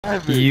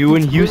You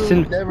and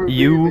Houston, Never beat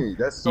you, me.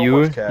 That's so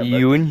you, much cap.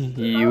 you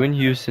and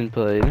Houston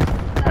played,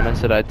 and I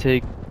said I'd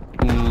take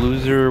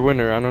loser or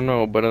winner. I don't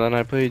know, but then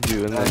I played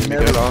you, and then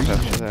we got off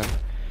after that.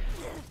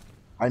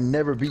 I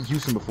never beat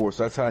Houston before,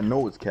 so that's how I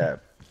know it's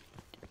cap.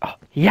 Oh,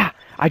 yeah,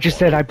 I just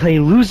said I play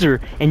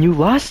loser, and you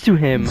lost to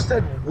him. You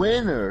said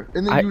winner,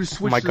 and then you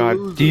switched my to God,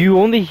 loser. do you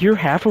only hear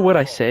half of what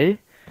I say?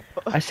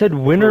 I said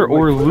winner Bro,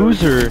 or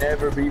loser. You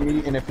never beat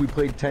me, and if we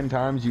played 10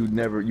 times, you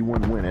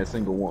wouldn't win a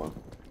single one.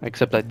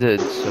 Except I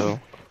did, so.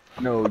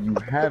 No, you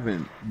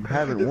haven't. You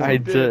haven't won. I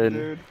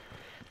did.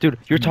 Dude,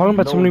 you're talking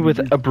about somebody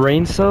with a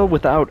brain cell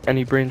without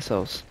any brain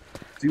cells.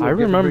 I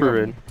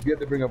remember it. You have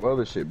to bring up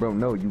other shit, bro.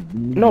 No, you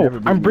No, never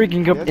beat I'm me.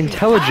 bringing up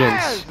intelligence.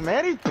 Yes,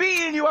 man, he's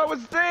beating you. I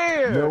was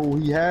there. No,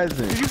 he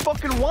hasn't. You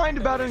fucking whined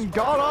about it and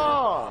got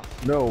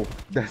off. No,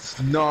 that's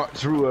not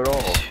true at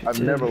all. I've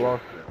never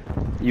lost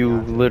it.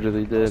 You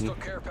literally did.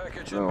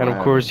 No, And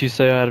of course you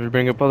say I had to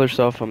bring up other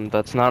stuff.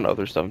 That's not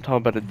other stuff. I'm talking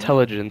about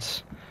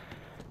intelligence.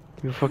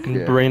 Your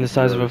fucking brain the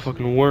size of a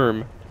fucking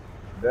worm.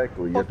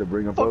 Exactly, you have to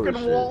bring up other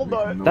shit.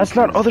 Walnut. That's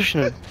not other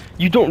shit.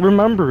 You don't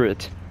remember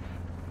it.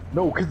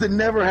 No, because it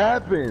never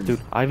happened.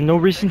 Dude, I have no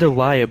reason to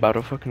lie about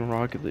a fucking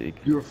Rocket League.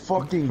 You're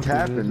fucking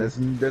capping. That's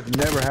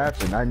never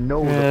happened. I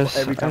know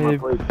every time I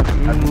play.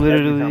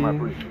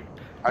 Literally.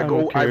 I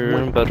go.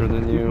 I'm better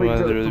than you. I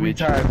literally beat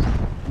you.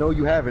 No,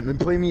 you haven't. Then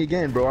play me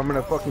again, bro. I'm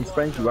gonna fucking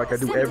spank you like I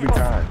do every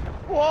time.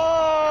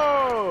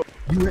 Whoa!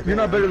 You're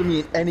not better than me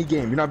in any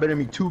game. You're not better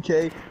than me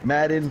 2K,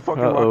 Madden,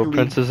 fucking Rocket League.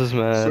 Princess is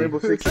mad. Rainbow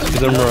Six.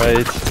 Because I'm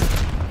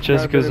right.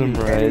 Just because I'm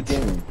right.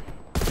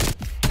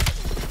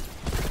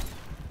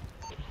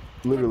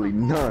 Literally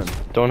none.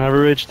 Don't have a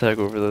rage attack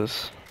over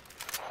this.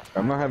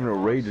 I'm not having a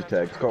rage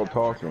attack. It's called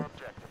talking.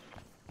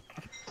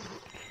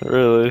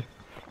 Really?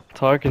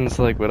 Talking's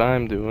like what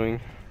I'm doing.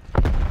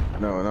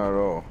 No, not at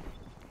all.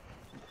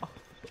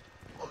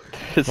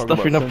 It's stuff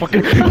you're not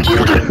fucking. You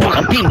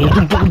fucking beat me. You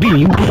fucking beat me.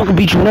 You fucking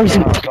beat you in every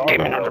single fucking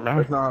game.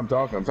 That's not how I'm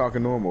talking. I'm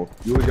talking normal.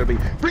 You always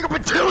gotta bring up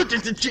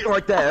intelligence and shit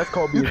like that. That's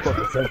called being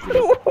fucking sensitive.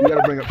 You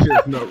gotta bring up shit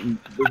that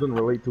doesn't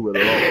relate to it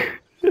at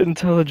all.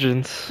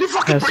 Intelligence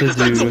has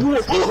to do.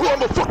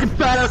 I'm a fucking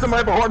fat ass. I might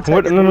have a heart attack.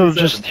 What? No.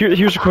 Just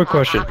here's a quick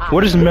question.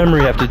 What does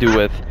memory have to do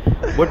with?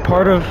 What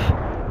part of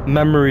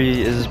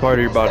memory is part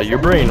of your body? Your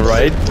brain,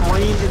 right?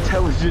 Brain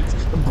intelligence,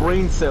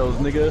 brain cells,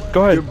 nigga.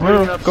 Go ahead.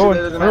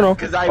 No.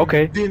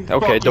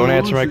 Okay. Don't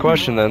answer my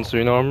question then, so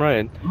you know I'm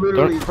right.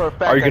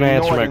 Are you gonna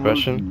answer my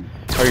question?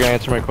 Are you gonna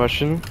answer my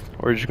question?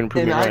 Or are you just gonna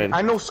prove me right?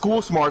 I know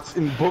school smarts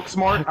and book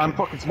smart. I'm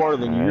fucking smarter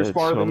than you. You're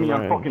smarter than me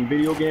on fucking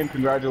video game.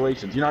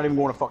 Congratulations. You're not even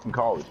going to fucking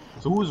college.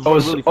 So who's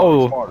really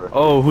fucking smarter?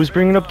 Oh, who's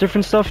bringing up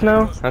different stuff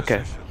now?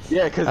 Okay.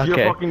 Yeah, because you're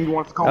fucking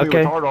wants to call me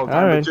retarded all the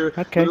time, but you're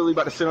literally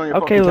about to sit on your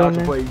fucking couch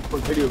and play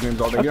video games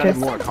all day. You're not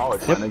even going to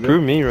college, my nigga.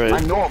 Prove me right. I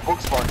know a book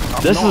smart.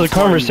 This is a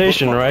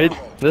conversation, right?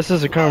 This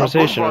is a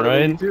conversation,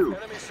 right?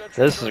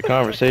 This is a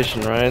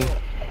conversation, right?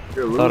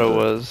 Thought it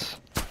was.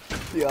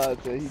 Yeah,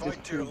 he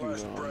just proved you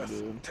wrong,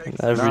 dude. In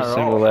every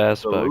single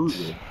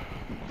aspect.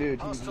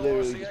 Dude, he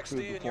literally just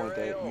proved the point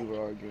that you were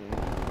arguing.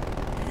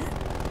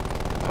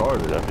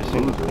 Hard at every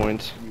single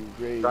point.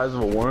 Size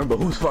of a worm, but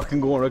who's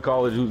fucking going to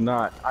college, who's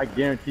not? I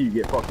guarantee you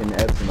get fucking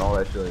F's and all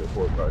that shit on your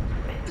report card.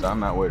 So I'm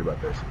not worried about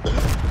this.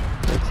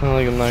 It's not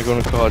like I'm not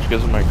going to college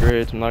because of my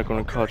grades. I'm not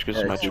going to college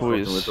because of my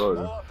choice.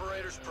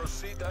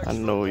 I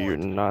know what you're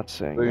not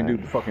saying. So you do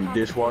fucking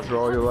dishwasher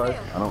all your life?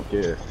 I don't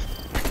care.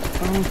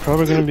 I'm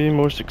probably going to be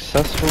more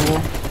successful.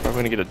 Probably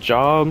going to get a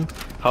job.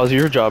 How's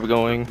your job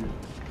going?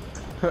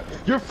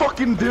 You're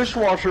fucking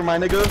dishwasher, my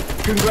nigga.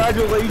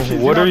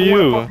 Congratulations. What are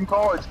you? Fucking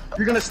college.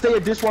 You're gonna stay a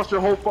dishwasher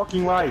your whole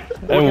fucking life.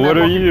 And what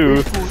are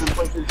you?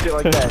 Shit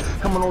like that.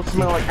 Coming on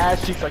smelling like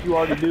ass cheeks like you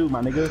already do,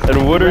 my nigga.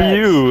 And what are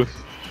you?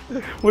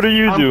 What are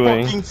you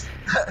doing?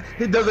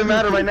 It doesn't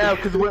matter right now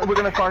because we're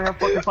gonna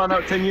fucking find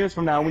out 10 years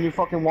from now when you're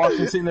fucking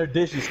washing, sitting there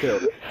dishes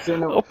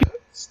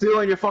still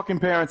in your fucking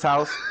parents'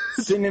 house,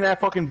 sitting in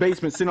that fucking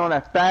basement, sitting on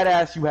that fat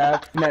ass you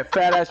have, in that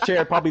fat ass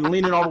chair, probably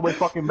leaning all the way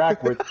fucking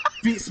backwards,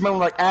 feet smelling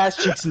like ass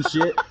cheeks and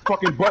shit,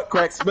 fucking butt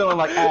crack smelling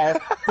like ass,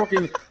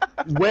 fucking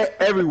wet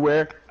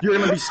everywhere. You're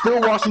gonna be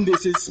still washing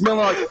dishes, smelling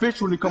like fish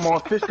when you come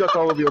on, fish guts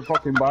all over your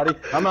fucking body.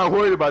 I'm not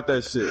worried about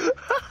that shit.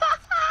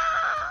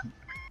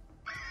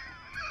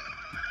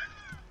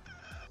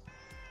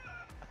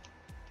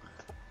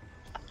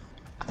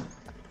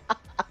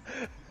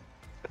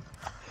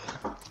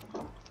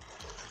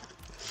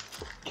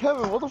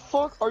 Kevin, what the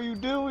fuck are you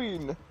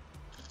doing?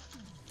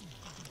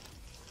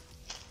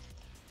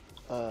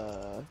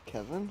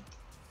 Kevin?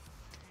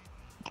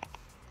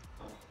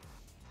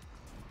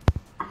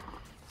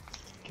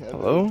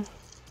 Hello?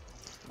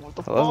 What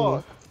the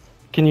fuck?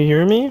 Can you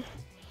hear me?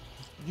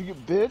 Did you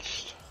get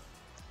bitched?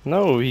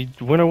 No, he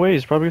went away.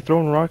 He's probably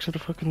throwing rocks at the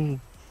fucking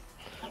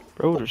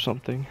road or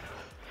something.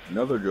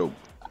 Another joke.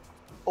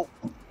 Oh.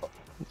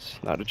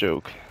 It's not a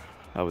joke.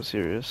 I was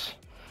serious.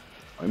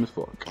 I'm as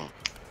fuck.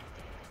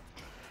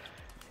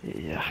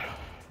 Yeah,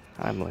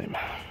 I'm lame.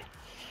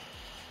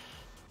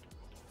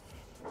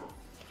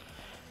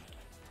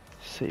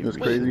 It was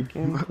crazy.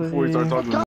 Before we start talking